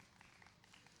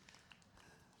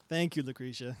Thank you,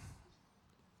 Lucretia.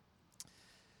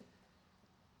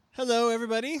 Hello,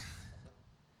 everybody.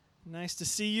 Nice to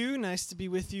see you. Nice to be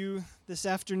with you this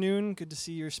afternoon. Good to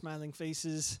see your smiling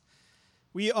faces.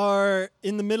 We are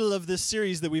in the middle of this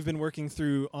series that we've been working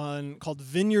through called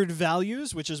Vineyard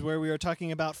Values, which is where we are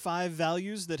talking about 5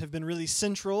 values that have been really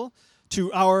central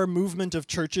to our movement of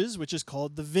churches, which is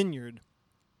called the Vineyard.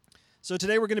 So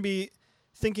today we're going to be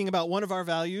thinking about one of our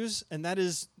values, and that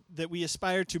is that we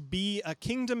aspire to be a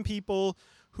kingdom people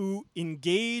who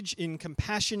engage in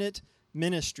compassionate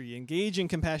ministry.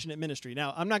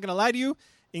 Now, I'm not going to lie to you.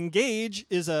 Engage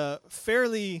is a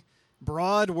fairly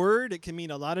broad word. It can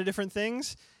mean a lot of different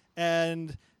things.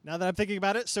 And now that I'm thinking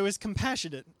about it, so is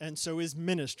compassionate, and so is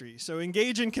ministry. So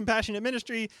engage in compassionate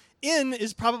ministry. In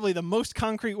is probably the most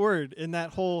concrete word in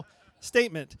that whole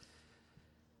statement.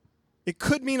 It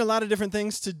could mean a lot of different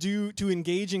things to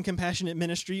engage in compassionate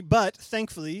ministry, but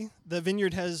thankfully, the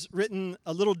Vineyard has written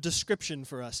a little description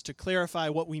for us to clarify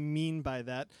what we mean by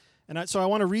that. And so I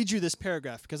want to read you this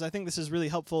paragraph because I think this is really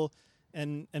helpful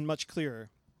and much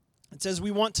clearer. It says, we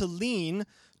want to lean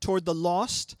toward the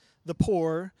lost, the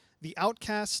poor, the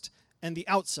outcast, and the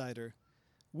outsider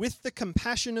with the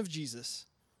compassion of Jesus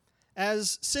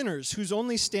as sinners whose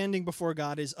only standing before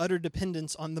God is utter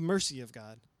dependence on the mercy of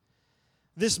God.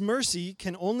 This mercy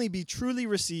can only be truly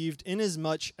received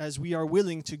inasmuch as we are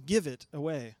willing to give it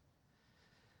away.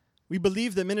 We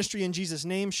believe that ministry in Jesus'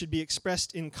 name should be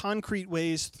expressed in concrete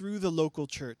ways through the local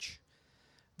church.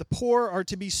 The poor are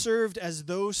to be served as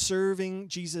though serving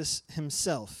Jesus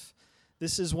himself.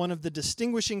 This is one of the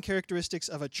distinguishing characteristics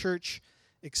of a church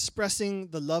expressing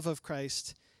the love of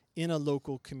Christ in a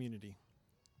local community.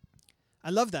 I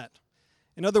love that.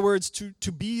 In other words,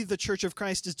 to be the church of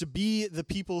Christ is to be the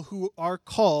people who are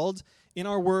called in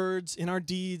our words, in our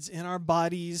deeds, in our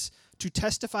bodies, to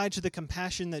testify to the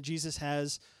compassion that Jesus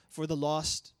has for the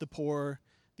lost, the poor,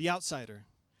 the outsider.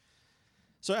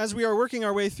 So as we are working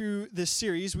our way through this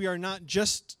series, we are not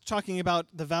just talking about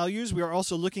the values, we are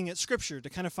also looking at Scripture to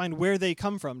kind of find where they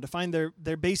come from, to find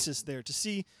their basis there, to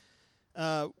see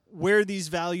where these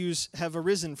values have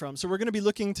arisen from. So we're going to be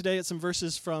looking today at some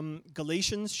verses from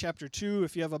Galatians chapter 2,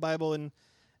 if you have a Bible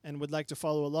and would like to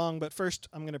follow along. But first,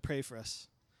 I'm going to pray for us.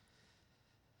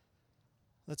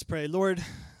 Let's pray. Lord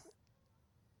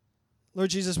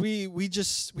Jesus,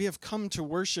 we have come to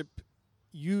worship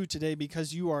you today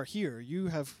because you are here. You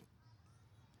have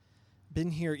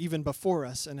been here even before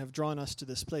us and have drawn us to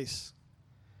this place.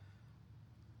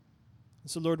 And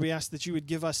so, Lord, we ask that you would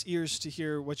give us ears to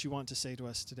hear what you want to say to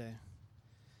us today. And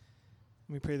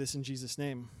we pray this in Jesus'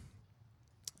 name.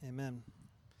 Amen.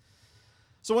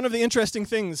 So one of the interesting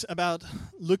things about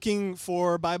looking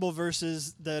for Bible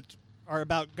verses that are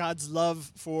about God's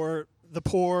love for the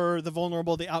poor, the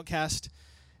vulnerable, the outcast,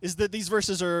 is that these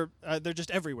verses they're just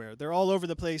everywhere. They're all over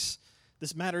the place.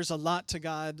 This matters a lot to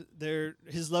God.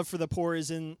 His love for the poor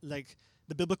is in like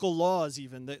the biblical laws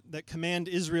even that command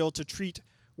Israel to treat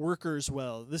workers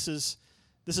well. This is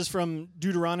from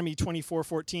Deuteronomy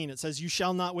 24:14. It says, "You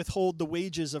shall not withhold the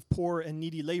wages of poor and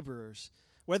needy laborers,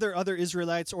 whether other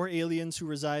Israelites or aliens who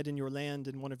reside in your land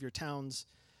in one of your towns.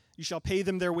 You shall pay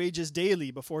them their wages daily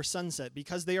before sunset,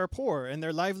 because they are poor and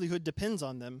their livelihood depends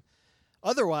on them.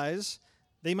 Otherwise,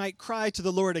 they might cry to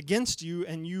the Lord against you,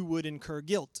 and you would incur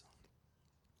guilt."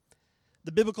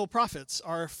 The biblical prophets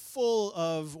are full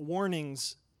of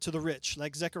warnings to the rich,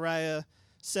 like Zechariah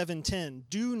 7:10.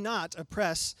 Do not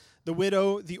oppress the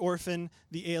widow, the orphan,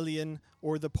 the alien,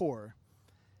 or the poor.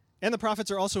 And the prophets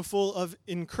are also full of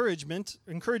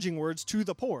encouraging words to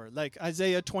the poor, like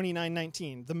Isaiah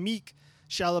 29:19. The meek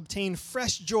shall obtain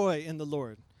fresh joy in the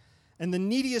Lord, and the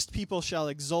neediest people shall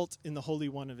exult in the Holy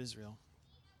One of Israel.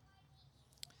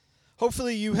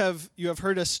 Hopefully you have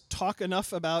heard us talk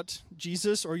enough about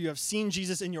Jesus, or you have seen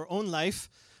Jesus in your own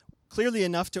life clearly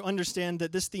enough to understand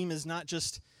that this theme is not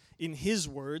just in his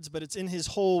words, but it's in his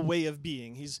whole way of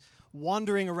being. He's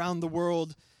wandering around the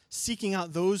world, seeking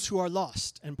out those who are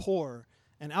lost and poor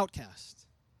and outcast.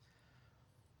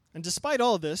 And despite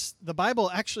all of this, the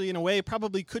Bible actually, in a way,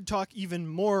 probably could talk even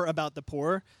more about the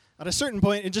poor. At a certain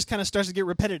point, it just kind of starts to get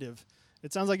repetitive.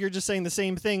 It sounds like you're just saying the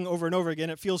same thing over and over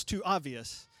again. It feels too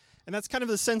obvious. And that's kind of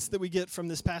the sense that we get from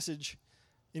this passage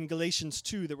in Galatians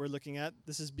 2 that we're looking at.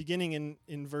 This is beginning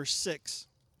in verse 6.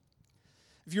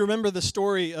 If you remember the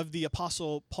story of the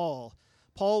Apostle Paul,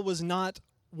 Paul was not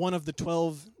one of the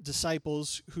 12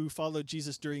 disciples who followed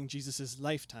Jesus during Jesus'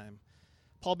 lifetime.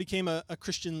 Paul became a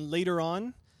Christian later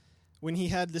on when he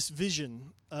had this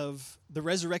vision of the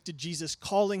resurrected Jesus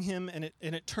calling him, and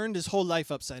it turned his whole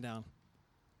life upside down.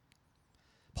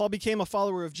 Paul became a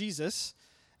follower of Jesus,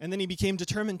 and then he became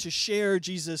determined to share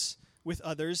Jesus with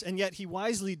others, and yet he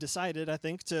wisely decided, I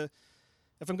think,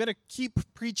 if I'm going to keep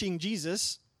preaching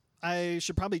Jesus, I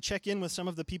should probably check in with some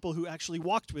of the people who actually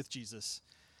walked with Jesus.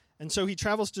 And so he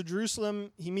travels to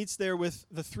Jerusalem. He meets there with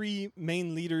the three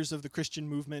main leaders of the Christian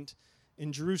movement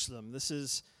in Jerusalem. This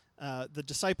is the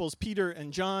disciples Peter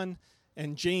and John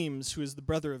and James, who is the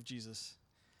brother of Jesus.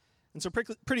 And so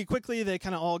pretty quickly, they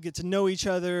kind of all get to know each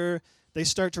other. They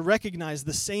start to recognize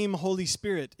the same Holy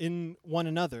Spirit in one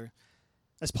another.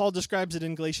 As Paul describes it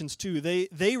in Galatians 2,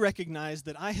 they recognized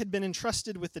that I had been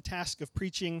entrusted with the task of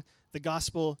preaching the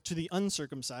gospel to the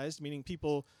uncircumcised, meaning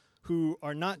people who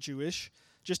are not Jewish,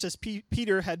 just as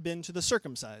Peter had been to the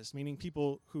circumcised, meaning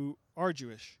people who are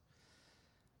Jewish.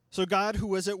 So God, who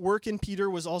was at work in Peter,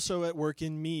 was also at work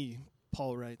in me,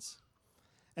 Paul writes.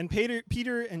 And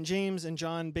Peter and James and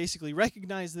John basically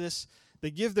recognize this.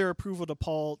 They give their approval to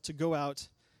Paul to go out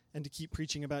and to keep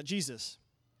preaching about Jesus.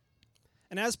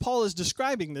 And as Paul is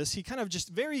describing this, he kind of just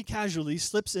very casually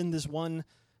slips in this one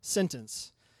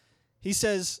sentence. He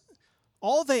says,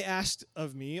 all they asked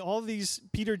of me, all these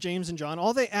Peter, James, and John,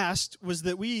 all they asked was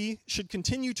that we should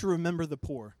continue to remember the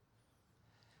poor.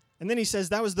 And then he says,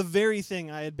 that was the very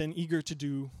thing I had been eager to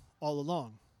do all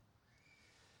along.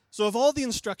 So of all the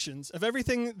instructions, of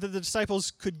everything that the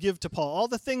disciples could give to Paul, all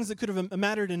the things that could have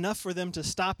mattered enough for them to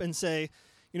stop and say,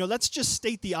 let's just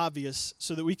state the obvious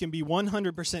so that we can be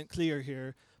 100% clear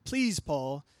here. Please,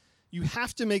 Paul, you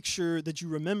have to make sure that you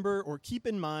remember or keep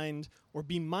in mind or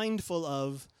be mindful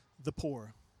of the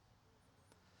poor.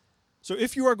 So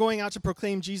if you are going out to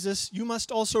proclaim Jesus, you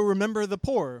must also remember the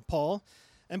poor, Paul.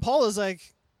 And Paul is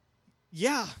like,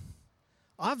 yeah,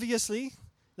 obviously,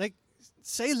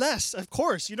 say less, of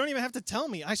course. You don't even have to tell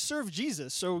me. I serve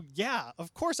Jesus, so yeah,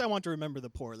 of course I want to remember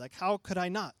the poor. How could I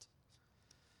not?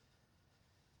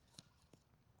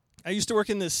 I used to work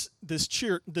in this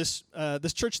church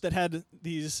that had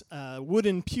these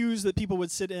wooden pews that people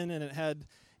would sit in, and it had,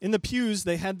 in the pews,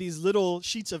 they had these little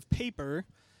sheets of paper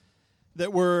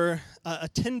that were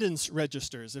attendance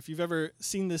registers. If you've ever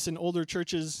seen this in older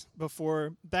churches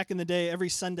before, back in the day, every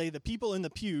Sunday, the people in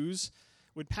the pews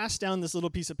would pass down this little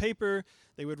piece of paper,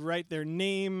 they would write their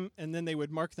name, and then they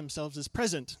would mark themselves as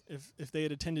present if they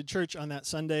had attended church on that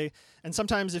Sunday. And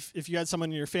sometimes if you had someone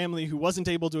in your family who wasn't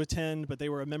able to attend, but they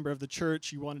were a member of the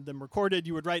church, you wanted them recorded,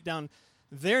 you would write down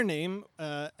their name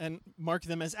and mark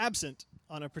them as absent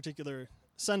on a particular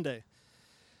Sunday.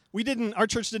 Our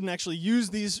church didn't actually use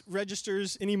these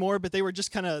registers anymore, but they were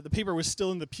just the paper was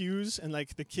still in the pews, and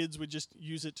the kids would just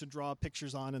use it to draw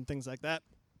pictures on and things like that.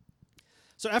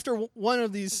 So after one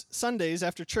of these Sundays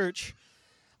after church,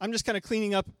 I'm just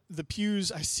cleaning up the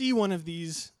pews. I see one of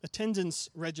these attendance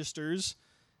registers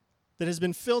that has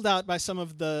been filled out by some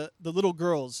of the little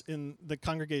girls in the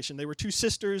congregation. They were two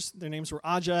sisters. Their names were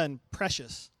Aja and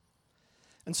Precious.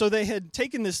 And so they had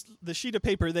taken the sheet of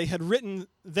paper, they had written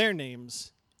their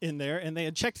names in there, and they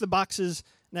had checked the boxes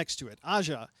next to it.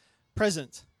 Aja,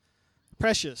 present.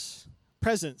 Precious,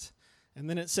 present. And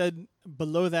then it said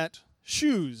below that,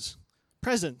 shoes,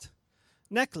 present.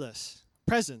 Necklace,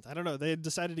 present. I don't know. They had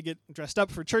decided to get dressed up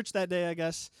for church that day, I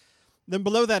guess. Then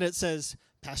below that it says,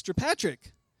 Pastor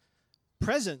Patrick,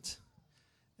 present.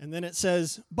 And then it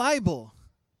says, Bible,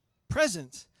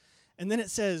 present. And then it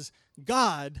says,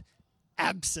 God,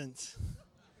 absent.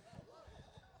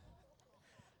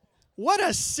 What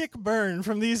a sick burn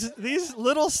from these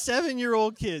little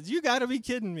 7-year-old kids. You got to be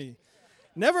kidding me.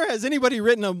 Never has anybody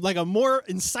written a more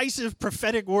incisive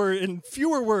prophetic word in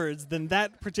fewer words than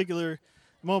that particular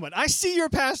moment. I see your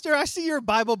pastor, I see your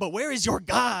Bible, but where is your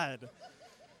God?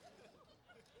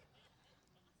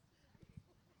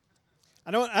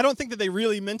 I don't think that they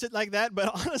really meant it like that, but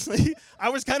honestly, I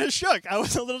was kind of shook. I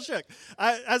was a little shook.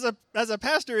 As a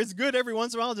pastor, it's good every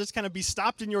once in a while to just be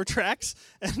stopped in your tracks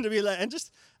and to be and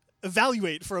just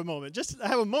evaluate for a moment, just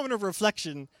have a moment of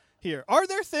reflection here. Are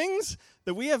there things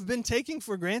that we have been taking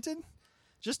for granted?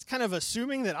 Just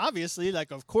assuming that obviously,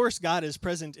 of course God is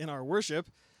present in our worship,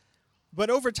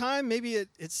 but over time, maybe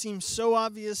it seems so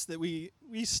obvious that we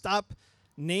stop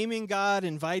naming God,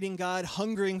 inviting God,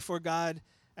 hungering for God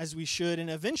as we should,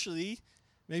 and eventually,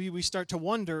 maybe we start to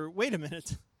wonder, wait a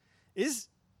minute, is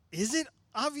it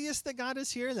obvious that God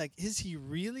is here? Is he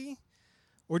really?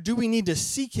 Or do we need to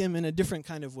seek him in a different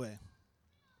kind of way?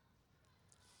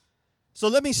 So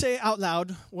let me say out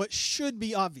loud what should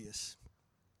be obvious,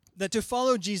 that to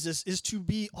follow Jesus is to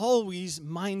be always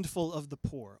mindful of the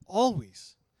poor,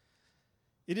 always.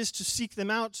 It is to seek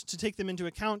them out, to take them into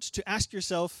account, to ask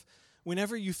yourself,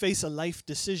 whenever you face a life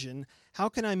decision, how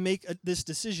can I make this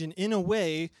decision in a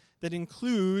way that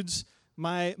includes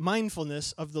my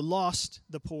mindfulness of the lost,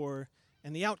 the poor,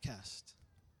 and the outcast?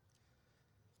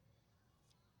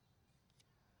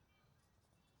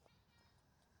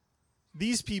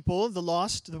 these people, the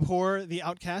lost, the poor, the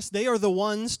outcast, they are the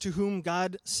ones to whom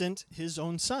God sent his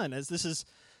own son.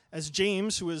 As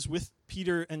James, who was with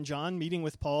Peter and John meeting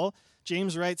with Paul,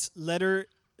 James writes later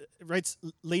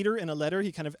in a letter,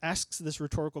 he kind of asks this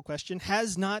rhetorical question: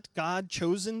 has not God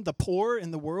chosen the poor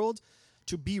in the world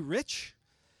to be rich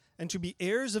and to be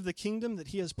heirs of the kingdom that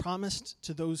he has promised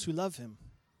to those who love him?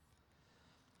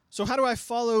 So how do I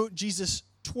follow Jesus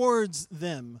towards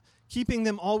them, keeping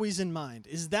them always in mind?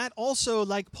 Is that also,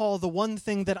 like Paul, the one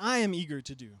thing that I am eager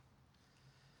to do?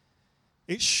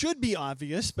 It should be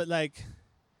obvious, but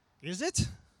is it?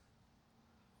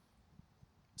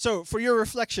 So for your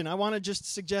reflection, I want to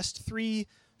just suggest 3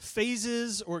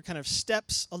 phases or kind of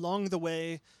steps along the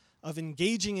way of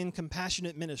engaging in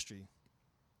compassionate ministry.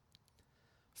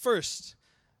 First,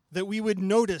 that we would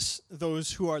notice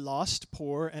those who are lost,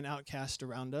 poor, and outcast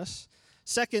around us.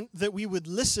 Second, that we would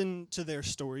listen to their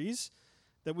stories,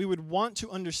 that we would want to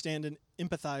understand and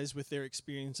empathize with their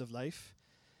experience of life.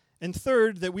 And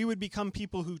third, that we would become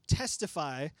people who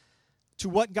testify to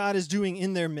what God is doing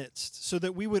in their midst, so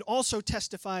that we would also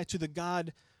testify to the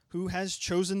God who has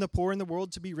chosen the poor in the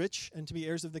world to be rich and to be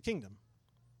heirs of the kingdom.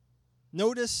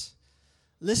 Notice,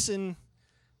 listen,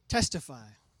 testify.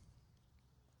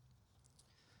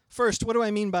 First, what do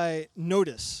I mean by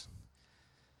notice?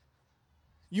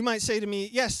 You might say to me,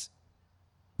 yes,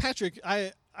 Patrick,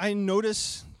 I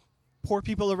notice poor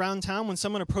people around town. When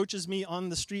someone approaches me on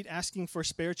the street asking for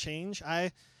spare change,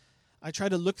 I try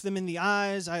to look them in the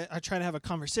eyes. I try to have a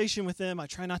conversation with them. I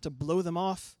try not to blow them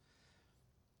off.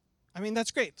 I mean,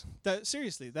 that's great.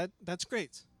 Seriously, that's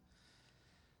great.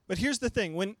 But here's the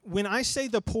thing. When I say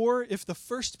the poor, if the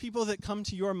first people that come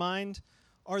to your mind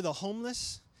are the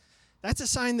homeless, that's a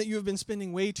sign that you have been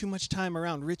spending way too much time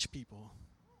around rich people.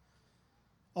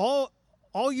 All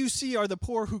you see are the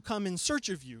poor who come in search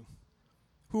of you,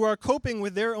 who are coping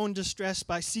with their own distress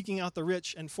by seeking out the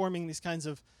rich and forming these kinds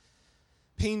of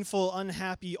painful,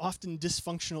 unhappy, often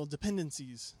dysfunctional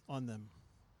dependencies on them.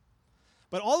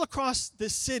 But all across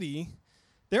this city,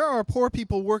 there are poor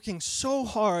people working so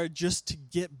hard just to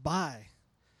get by.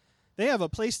 They have a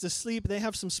place to sleep, they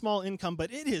have some small income,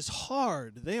 but it is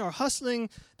hard. They are hustling,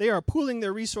 they are pooling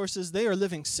their resources, they are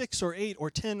living 6 or 8 or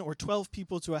 10 or 12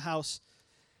 people to a house.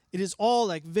 It is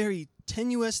all very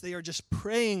tenuous. They are just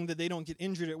praying that they don't get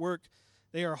injured at work.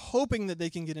 They are hoping that they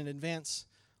can get an advance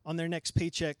on their next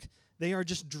paycheck. They are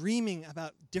just dreaming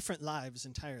about different lives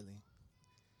entirely.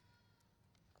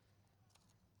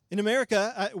 In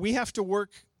America, we have to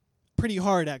work pretty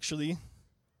hard, actually,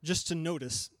 just to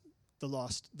notice the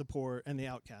lost, the poor, and the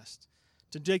outcast,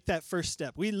 to take that first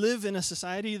step. We live in a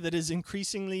society that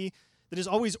is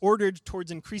always ordered towards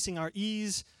increasing our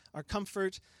ease, our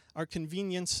comfort, our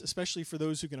convenience, especially for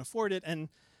those who can afford it. And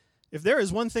if there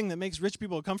is one thing that makes rich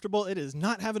people comfortable, it is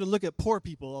not having to look at poor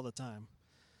people all the time.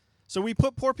 So we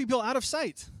put poor people out of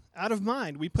sight, out of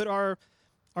mind. We put our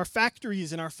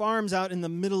factories and our farms out in the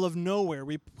middle of nowhere.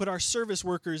 We put our service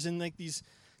workers in these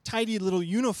tidy little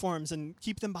uniforms and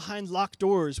keep them behind locked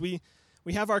doors. We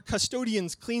have our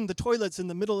custodians clean the toilets in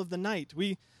the middle of the night.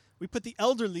 We put the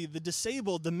elderly, the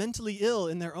disabled, the mentally ill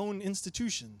in their own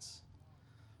institutions.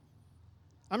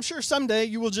 I'm sure someday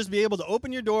you will just be able to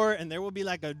open your door and there will be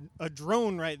a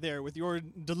drone right there with your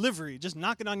delivery just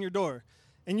knocking on your door.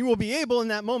 And you will be able in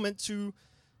that moment to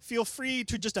feel free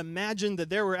to just imagine that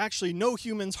there were actually no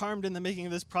humans harmed in the making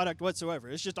of this product whatsoever.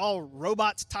 It's just all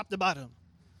robots top to bottom.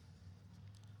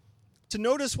 To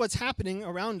notice what's happening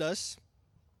around us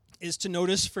is to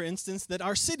notice, for instance, that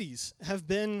our cities have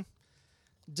been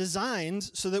designed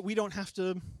so that we don't have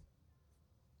to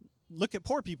look at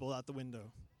poor people out the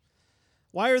window.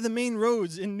 Why are the main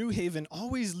roads in New Haven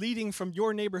always leading from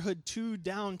your neighborhood to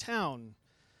downtown?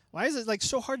 Why is it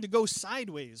so hard to go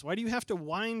sideways? Why do you have to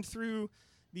wind through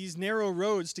these narrow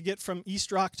roads to get from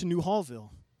East Rock to New Hallville?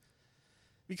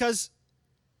 Because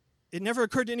it never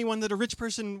occurred to anyone that a rich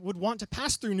person would want to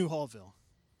pass through New Hallville.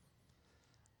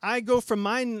 I go from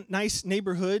my nice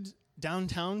neighborhood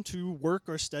downtown to work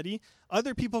or study.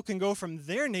 Other people can go from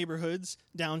their neighborhoods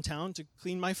downtown to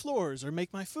clean my floors or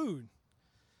make my food.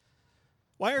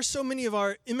 Why are so many of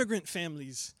our immigrant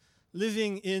families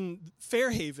living in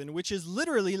Fairhaven, which is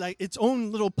literally its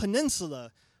own little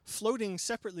peninsula, floating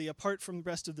separately apart from the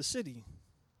rest of the city?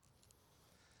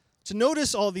 To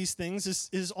notice all these things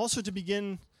is also to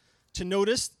begin to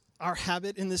notice our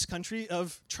habit in this country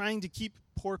of trying to keep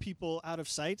poor people out of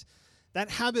sight.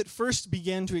 That habit first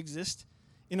began to exist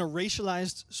in a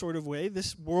racialized sort of way.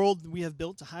 This world we have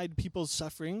built to hide people's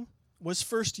suffering was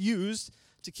first used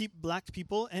to keep black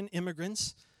people and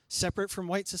immigrants separate from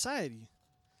white society.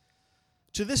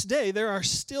 To this day, there are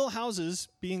still houses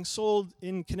being sold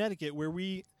in Connecticut where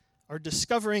we are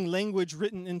discovering language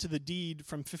written into the deed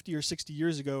from 50 or 60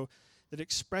 years ago that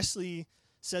expressly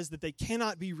says that they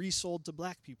cannot be resold to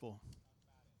black people.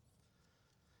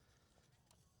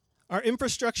 Our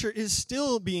infrastructure is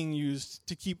still being used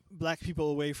to keep black people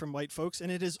away from white folks,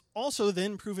 and it is also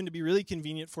then proven to be really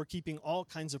convenient for keeping all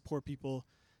kinds of poor people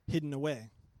hidden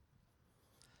away.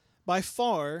 By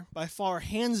far,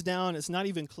 hands down, it's not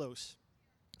even close.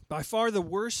 By far the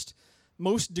worst,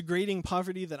 most degrading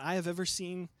poverty that I have ever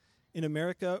seen in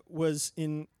America was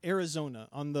in Arizona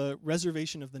on the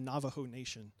reservation of the Navajo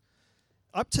Nation.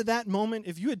 Up to that moment,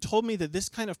 if you had told me that this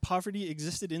kind of poverty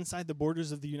existed inside the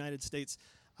borders of the United States,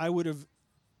 I would have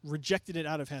rejected it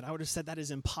out of hand. I would have said that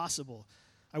is impossible.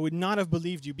 I would not have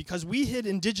believed you because we hid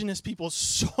indigenous people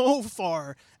so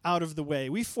far out of the way.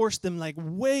 We forced them like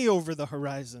way over the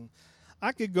horizon.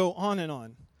 I could go on and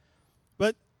on.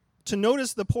 But to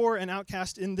notice the poor and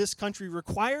outcast in this country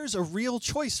requires a real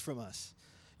choice from us.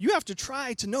 You have to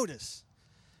try to notice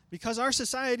because our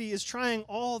society is trying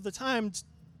all the time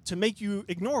to make you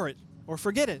ignore it or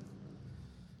forget it.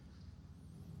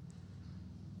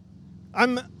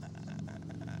 I'm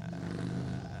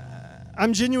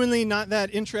genuinely not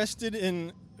that interested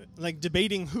in like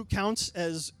debating who counts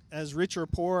as rich or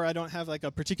poor. I don't have like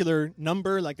a particular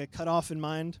number, like a cutoff in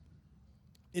mind.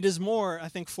 It is more, I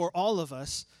think, for all of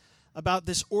us about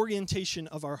this orientation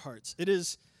of our hearts. It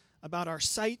is about our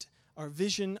sight, our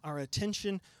vision, our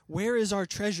attention. Where is our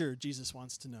treasure, Jesus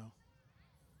wants to know.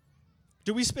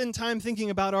 Do we spend time thinking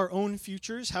about our own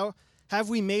futures? How have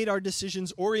we made our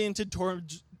decisions oriented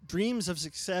towards dreams of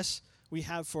success we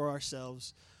have for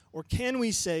ourselves? Or can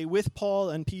we say with Paul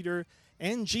and Peter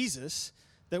and Jesus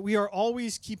that we are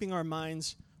always keeping our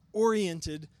minds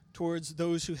oriented towards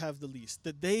those who have the least,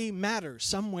 that they matter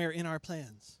somewhere in our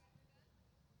plans?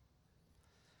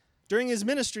 During his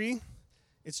ministry,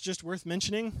 it's just worth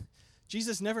mentioning,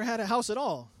 Jesus never had a house at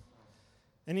all.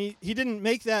 And he didn't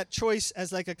make that choice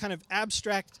as like a kind of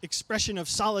abstract expression of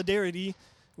solidarity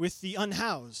with the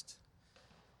unhoused.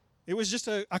 It was just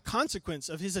a consequence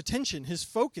of his attention, his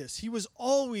focus. He was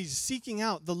always seeking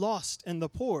out the lost and the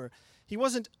poor. He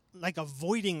wasn't like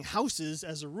avoiding houses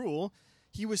as a rule.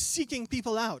 He was seeking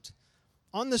people out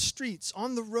on the streets,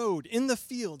 on the road, in the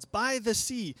fields, by the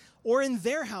sea, or in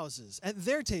their houses, at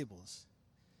their tables.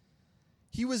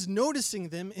 He was noticing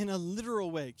them in a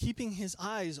literal way, keeping his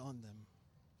eyes on them.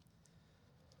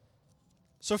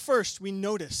 So first, we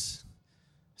notice.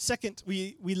 Second,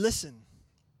 we listen.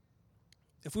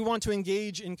 If we want to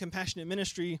engage in compassionate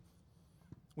ministry,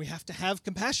 we have to have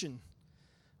compassion.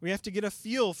 We have to get a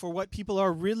feel for what people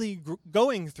are really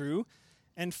going through,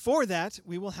 and for that,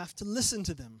 we will have to listen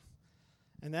to them.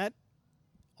 And that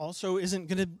also isn't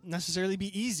going to necessarily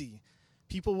be easy.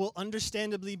 People will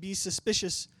understandably be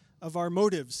suspicious of our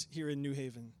motives here in New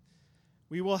Haven.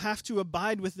 We will have to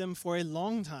abide with them for a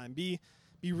long time, be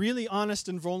really honest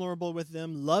and vulnerable with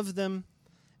them, love them,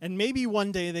 and maybe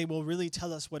one day they will really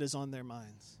tell us what is on their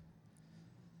minds.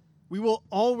 We will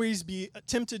always be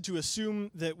tempted to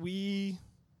assume that we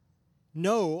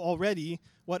know already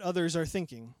what others are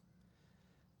thinking.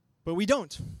 But we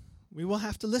don't. We will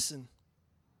have to listen,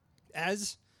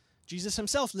 as Jesus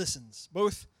himself listens,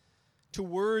 both to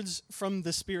words from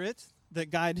the Spirit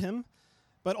that guide him,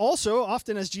 but also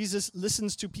often as Jesus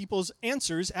listens to people's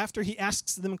answers after he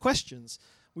asks them questions.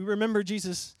 We remember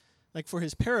Jesus like for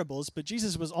his parables, but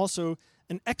Jesus was also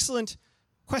an excellent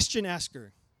question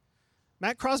asker.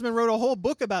 Matt Crosman wrote a whole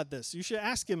book about this. You should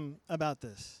ask him about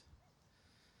this.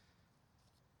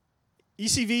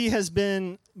 ECV has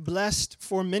been blessed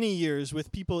for many years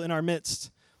with people in our midst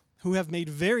who have made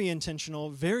very intentional,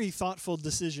 very thoughtful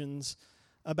decisions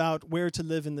about where to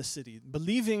live in the city,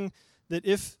 believing that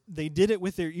if they did it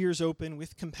with their ears open,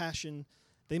 with compassion,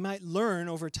 they might learn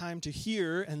over time to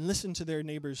hear and listen to their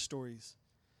neighbors' stories.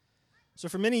 So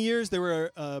for many years, there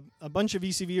were a bunch of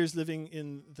ECVers living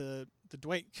in the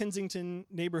Dwight Kensington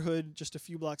neighborhood, just a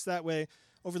few blocks that way.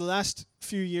 Over the last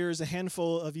few years, a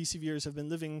handful of ECVers have been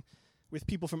living with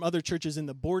people from other churches in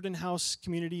the Borden House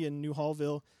community in New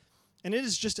Hallville. And it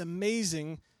is just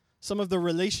amazing some of the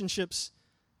relationships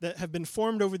that have been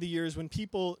formed over the years when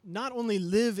people not only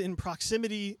live in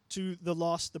proximity to the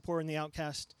lost, the poor, and the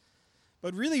outcast,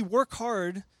 but really work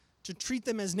hard to treat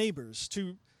them as neighbors,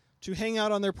 to hang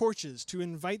out on their porches, to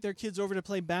invite their kids over to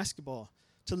play basketball,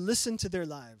 to listen to their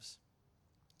lives.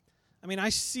 I mean, I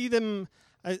see them.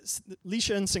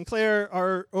 Leisha and Sinclair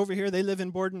are over here. They live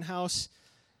in Borden House.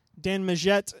 Dan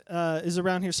Majette is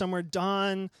around here somewhere.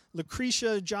 Don,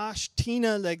 Lucretia, Josh,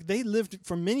 Tina, like they lived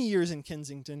for many years in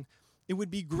Kensington. It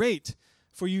would be great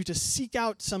for you to seek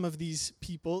out some of these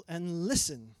people and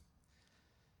listen.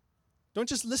 Don't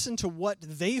just listen to what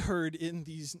they heard in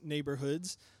these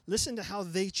neighborhoods. Listen to how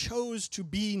they chose to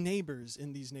be neighbors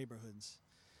in these neighborhoods.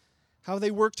 How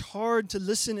they worked hard to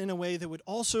listen in a way that would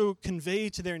also convey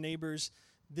to their neighbors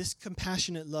this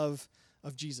compassionate love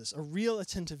of Jesus, a real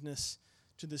attentiveness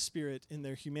to the Spirit in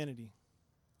their humanity.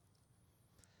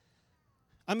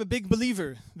 I'm a big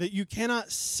believer that you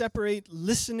cannot separate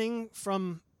listening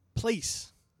from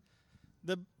place.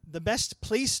 The best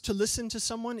place to listen to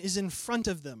someone is in front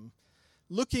of them,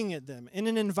 looking at them, in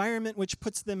an environment which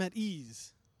puts them at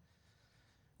ease.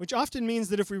 Which often means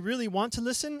that if we really want to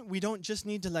listen, we don't just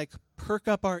need to perk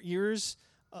up our ears,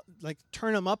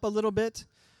 turn them up a little bit.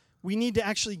 We need to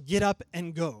actually get up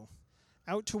and go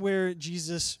out to where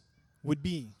Jesus would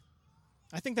be.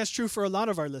 I think that's true for a lot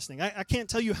of our listening. I can't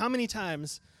tell you how many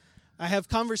times I have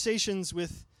conversations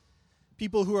with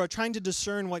people who are trying to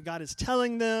discern what God is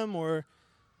telling them, or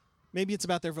maybe it's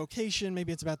about their vocation,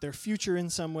 maybe it's about their future in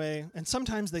some way, and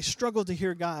sometimes they struggle to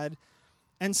hear God.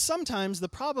 And sometimes the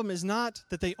problem is not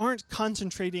that they aren't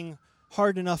concentrating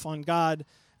hard enough on God.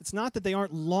 It's not that they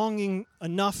aren't longing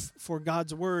enough for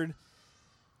God's word.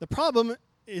 The problem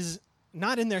is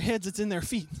not in their heads, it's in their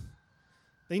feet.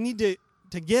 They need to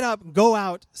get up, go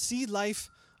out, see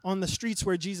life on the streets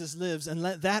where Jesus lives, and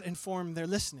let that inform their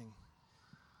listening.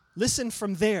 Listen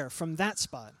from there, from that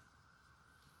spot.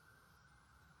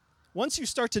 Once you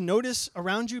start to notice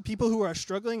around you people who are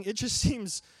struggling, it just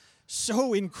seems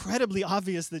so incredibly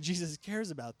obvious that Jesus cares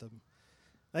about them.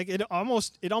 It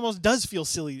almost does feel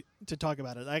silly to talk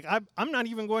about it. I'm not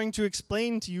even going to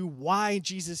explain to you why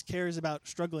Jesus cares about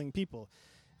struggling people.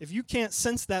 If you can't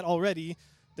sense that already,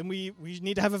 then we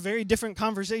need to have a very different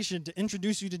conversation to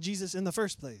introduce you to Jesus in the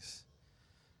first place.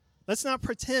 Let's not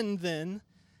pretend then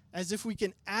as if we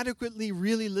can adequately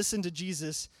really listen to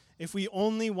Jesus if we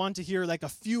only want to hear a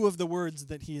few of the words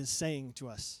that he is saying to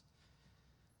us.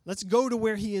 Let's go to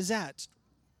where he is at,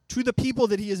 to the people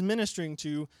that he is ministering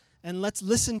to, and let's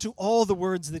listen to all the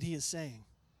words that he is saying.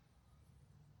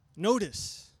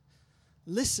 Notice,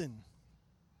 listen.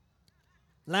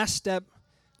 Last step,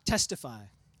 testify.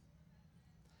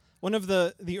 One of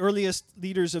the earliest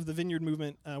leaders of the Vineyard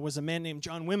movement was a man named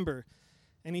John Wimber,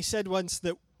 and he said once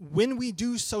that when we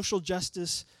do social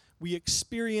justice, we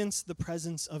experience the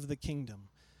presence of the kingdom.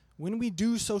 When we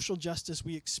do social justice,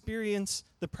 we experience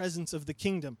the presence of the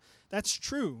kingdom. That's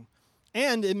true.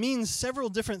 And it means several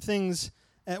different things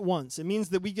at once. It means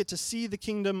that we get to see the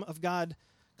kingdom of God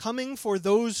coming for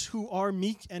those who are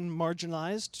meek and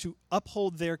marginalized to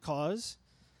uphold their cause.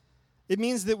 It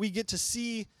means that we get to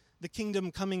see the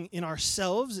kingdom coming in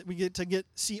ourselves. We get to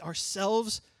see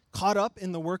ourselves caught up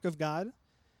in the work of God.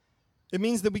 It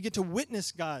means that we get to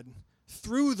witness God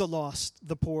through the lost,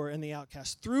 the poor, and the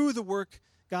outcast, through the work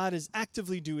God is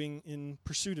actively doing in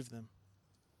pursuit of them.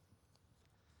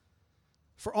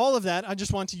 For all of that, I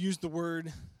just want to use the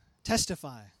word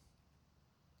testify.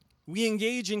 We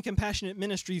engage in compassionate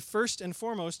ministry first and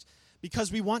foremost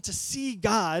because we want to see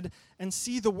God and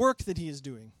see the work that he is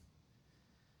doing,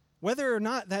 whether or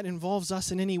not that involves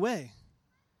us in any way.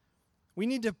 We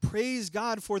need to praise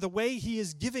God for the way he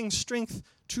is giving strength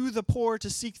to the poor to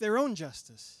seek their own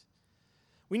justice.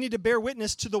 We need to bear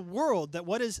witness to the world that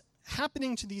what is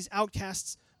happening to these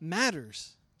outcasts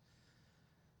matters.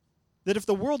 That if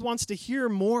the world wants to hear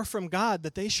more from God,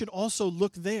 that they should also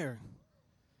look there.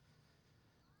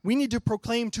 We need to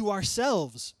proclaim to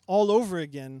ourselves all over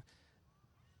again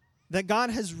that God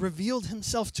has revealed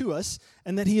himself to us,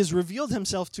 and that he has revealed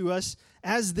himself to us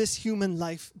as this human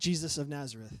life, Jesus of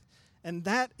Nazareth. And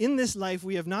that in this life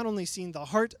we have not only seen the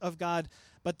heart of God,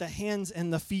 but the hands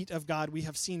and the feet of God. We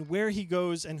have seen where he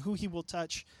goes and who he will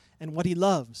touch and what he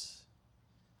loves.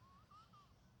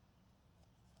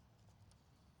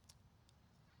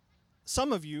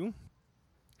 Some of you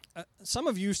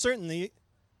certainly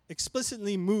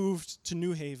explicitly moved to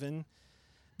New Haven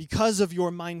because of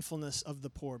your mindfulness of the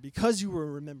poor, because you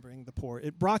were remembering the poor.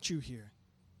 It brought you here.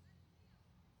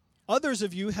 Others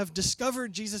of you have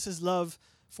discovered Jesus' love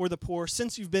for the poor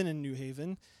since you've been in New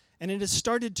Haven, and it has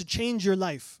started to change your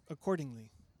life accordingly.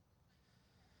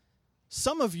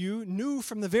 Some of you knew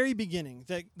from the very beginning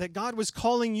that God was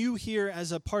calling you here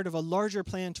as a part of a larger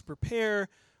plan to prepare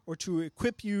or to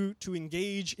equip you to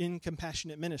engage in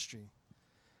compassionate ministry.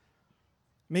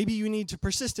 Maybe you need to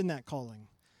persist in that calling.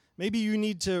 Maybe you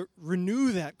need to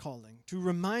renew that calling, to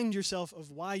remind yourself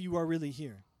of why you are really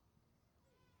here.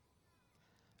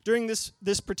 During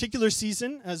this particular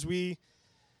season, as we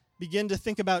begin to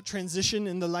think about transition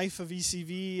in the life of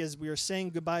ECV, as we are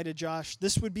saying goodbye to Josh,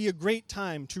 this would be a great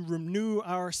time to renew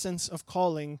our sense of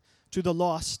calling to the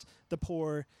lost the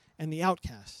poor, and the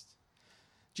outcast.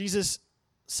 Jesus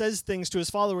says things to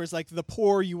his followers like, the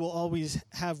poor you will always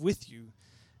have with you.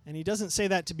 And he doesn't say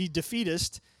that to be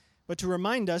defeatist, but to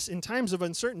remind us in times of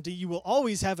uncertainty, you will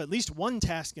always have at least one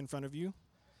task in front of you.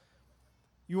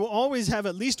 You will always have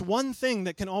at least one thing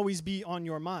that can always be on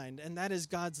your mind, and that is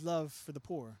God's love for the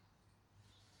poor.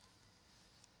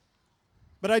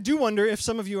 But I do wonder if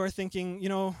some of you are thinking,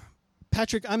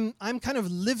 Patrick, I'm kind of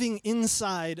living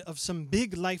inside of some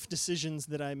big life decisions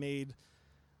that I made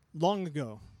long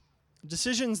ago.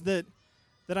 Decisions that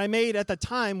I made at the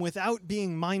time without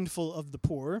being mindful of the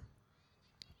poor.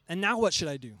 And now what should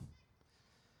I do?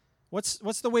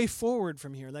 What's the way forward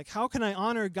from here? Like, how can I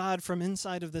honor God from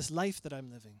inside of this life that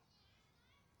I'm living?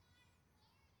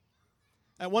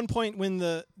 At one point when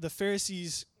the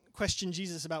Pharisees questioned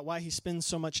Jesus about why he spends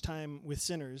so much time with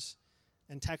sinners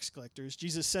and tax collectors,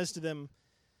 Jesus says to them,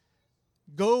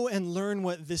 "Go and learn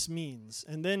what this means."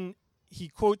 And then he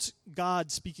quotes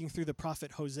God speaking through the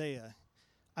prophet Hosea.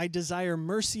 "I desire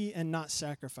mercy and not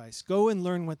sacrifice." Go and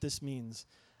learn what this means.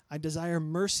 I desire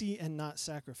mercy and not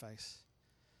sacrifice.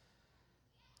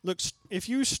 Look, if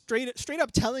you straight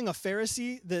up telling a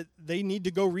Pharisee that they need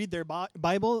to go read their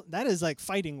Bible, that is like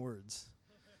fighting words.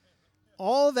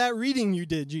 All that reading you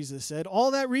did, Jesus said, all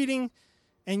that reading,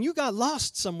 and you got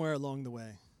lost somewhere along the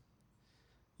way.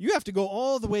 You have to go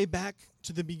all the way back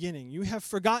to the beginning. You have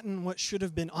forgotten what should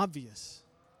have been obvious.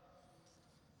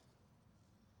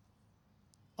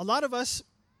 A lot of us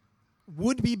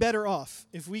would be better off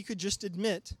if we could just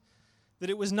admit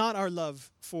that it was not our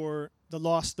love for the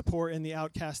lost, the poor, and the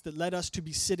outcast that led us to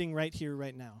be sitting right here,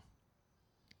 right now.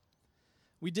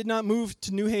 We did not move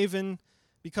to New Haven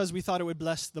because we thought it would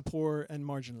bless the poor and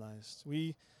marginalized.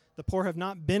 The poor have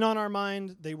not been on our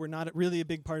mind. They were not really a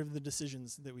big part of the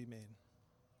decisions that we made.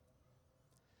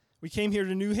 We came here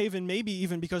to New Haven maybe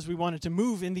even because we wanted to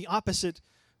move in the opposite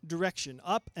direction,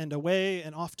 up and away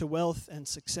and off to wealth and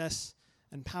success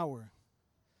and power.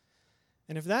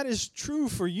 And if that is true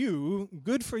for you,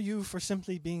 good for you for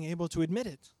simply being able to admit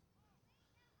it.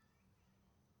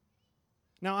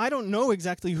 Now, I don't know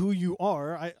exactly who you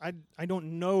are. I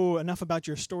don't know enough about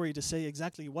your story to say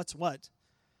exactly what's what.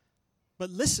 But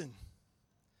listen.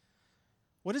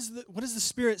 What is the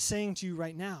Spirit saying to you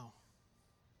right now?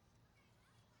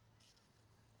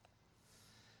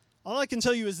 All I can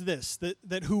tell you is this,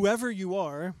 that whoever you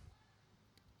are,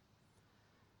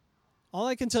 all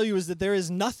I can tell you is that there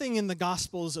is nothing in the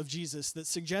Gospels of Jesus that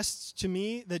suggests to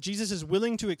me that Jesus is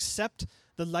willing to accept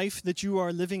the life that you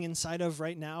are living inside of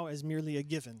right now as merely a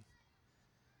given.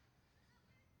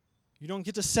 You don't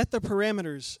get to set the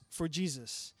parameters for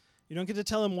Jesus. You don't get to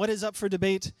tell him what is up for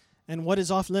debate and what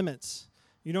is off limits.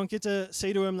 You don't get to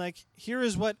say to him, like, here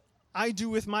is what I do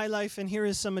with my life and here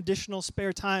is some additional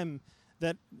spare time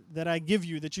that I give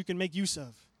you that you can make use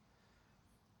of.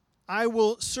 I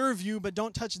will serve you, but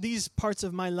don't touch these parts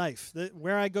of my life,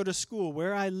 where I go to school,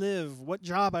 where I live, what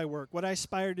job I work, what I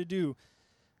aspire to do.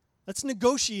 Let's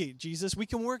negotiate, Jesus. We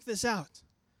can work this out.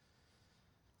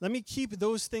 Let me keep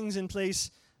those things in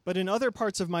place, but in other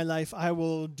parts of my life, I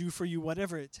will do for you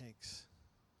whatever it takes.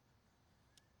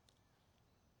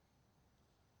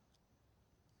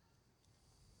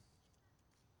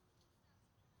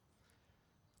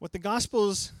 What the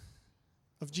Gospels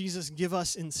of Jesus give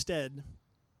us instead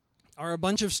are a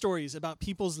bunch of stories about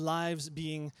people's lives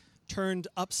being turned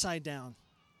upside down,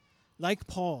 like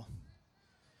Paul.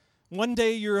 One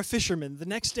day you're a fisherman. The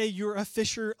next day you're a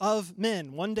fisher of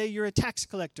men. One day you're a tax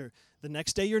collector. The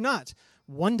next day you're not.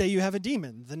 One day you have a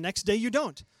demon. The next day you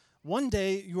don't. One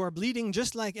day you are bleeding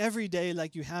just like every day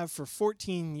like you have for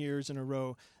 14 years in a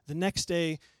row. The next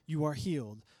day you are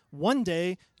healed. One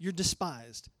day you're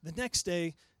despised. The next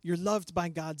day you're loved by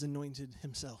God's anointed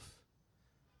himself.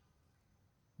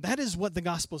 That is what the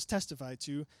Gospels testify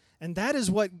to, and that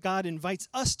is what God invites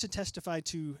us to testify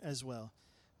to as well.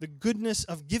 The goodness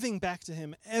of giving back to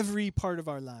him every part of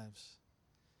our lives.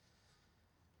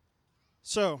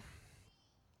 So,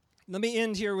 let me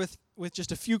end here with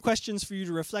just a few questions for you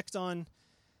to reflect on,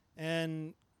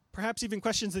 and perhaps even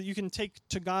questions that you can take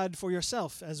to God for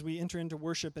yourself as we enter into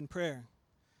worship and prayer.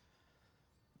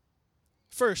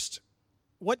 First,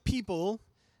 what people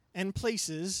and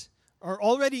places are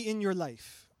already in your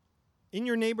life, in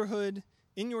your neighborhood,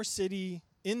 in your city,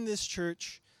 in this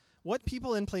church? What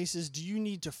people and places do you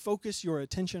need to focus your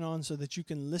attention on so that you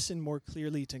can listen more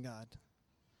clearly to God?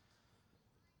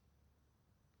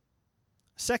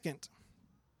 Second,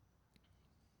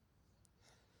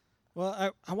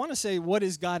 well, I want to say, what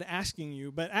is God asking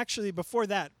you? But actually, before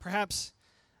that, perhaps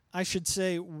I should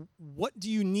say, what do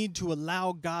you need to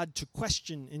allow God to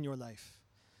question in your life?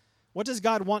 What does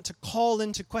God want to call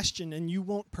into question and you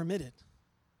won't permit it?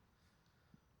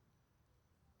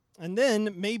 And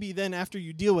then, maybe then after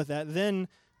you deal with that, then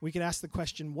we could ask the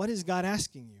question, what is God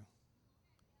asking you?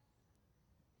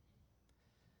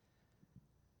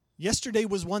 Yesterday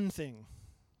was one thing.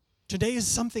 Today is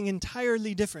something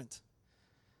entirely different.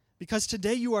 Because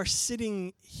today you are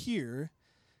sitting here,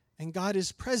 and God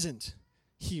is present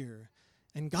here.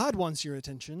 And God wants your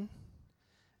attention,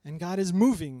 and God is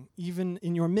moving even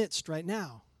in your midst right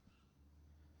now.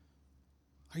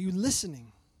 Are you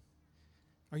listening?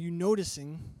 Are you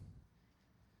noticing?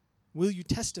 Will you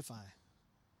testify?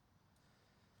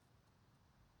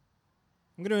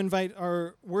 I'm going to invite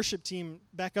our worship team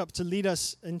back up to lead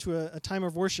us into a time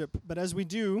of worship. But as we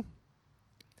do,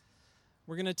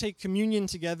 we're going to take communion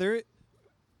together.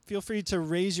 Feel free to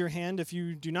raise your hand if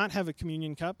you do not have a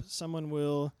communion cup. Someone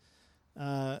will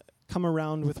come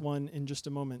around with one in just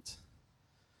a moment.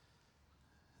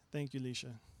 Thank you,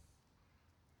 Leisha.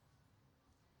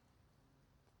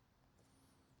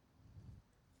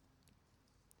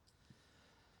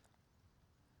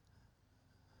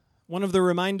 One of the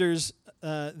reminders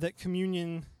that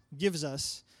communion gives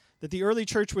us, that the early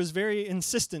church was very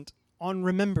insistent on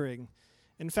remembering.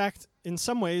 In fact, in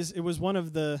some ways, it was one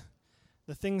of the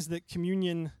things that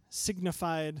communion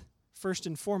signified first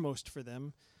and foremost for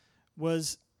them,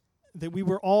 was that we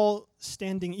were all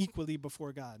standing equally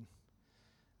before God,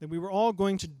 that we were all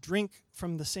going to drink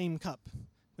from the same cup,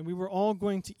 that we were all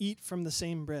going to eat from the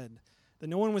same bread, that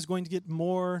no one was going to get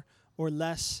more or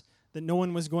less, that no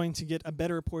one was going to get a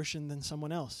better portion than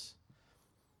someone else.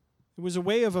 It was a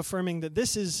way of affirming that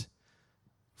this is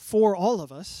for all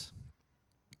of us,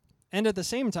 and at the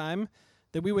same time,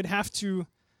 that we would have to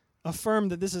affirm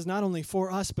that this is not only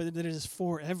for us, but that it is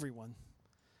for everyone,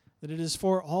 that it is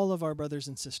for all of our brothers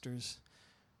and sisters,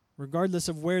 regardless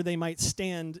of where they might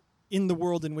stand in the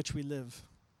world in which we live.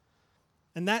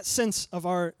 And that sense of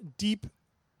our deep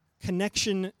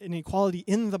connection and equality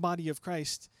in the body of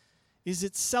Christ is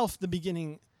itself the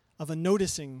beginning of a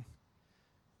noticing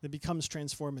that becomes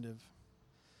transformative.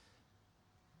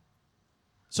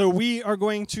 So we are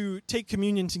going to take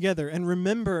communion together and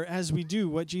remember as we do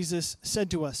what Jesus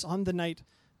said to us on the night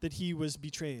that he was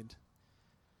betrayed.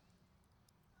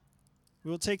 We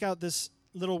will take out this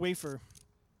little wafer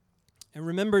and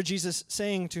remember Jesus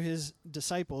saying to his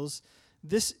disciples,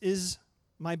 "This is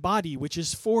my body, which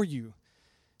is for you.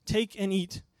 Take and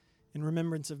eat in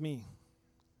remembrance of me."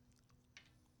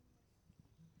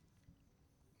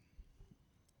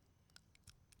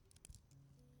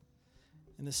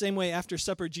 In the same way, after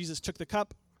supper, Jesus took the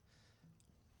cup,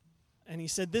 and he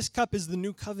said, "This cup is the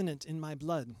new covenant in my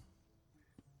blood.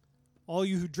 All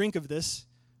you who drink of this,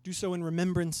 do so in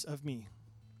remembrance of me."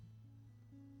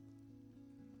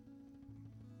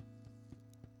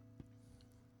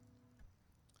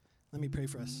 Let me pray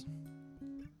for us.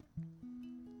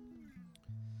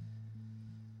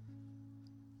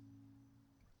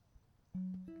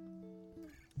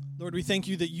 Lord, we thank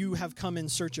you that you have come in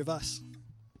search of us.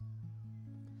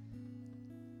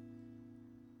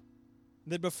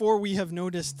 That before we have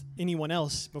noticed anyone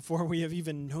else, before we have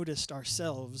even noticed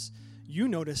ourselves, you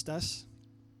noticed us,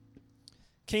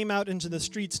 came out into the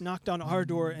streets, knocked on our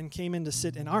door, and came in to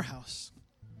sit in our house.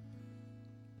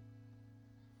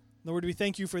 Lord, we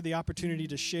thank you for the opportunity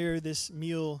to share this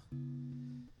meal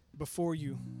before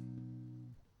you.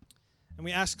 And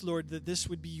we ask, Lord, that this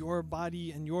would be your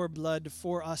body and your blood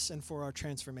for us and for our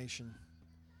transformation.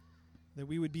 That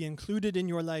we would be included in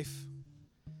your life,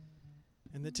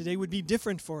 and that today would be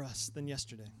different for us than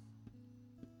yesterday.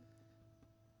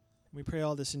 We pray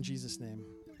all this in Jesus' name.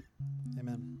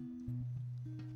 Amen.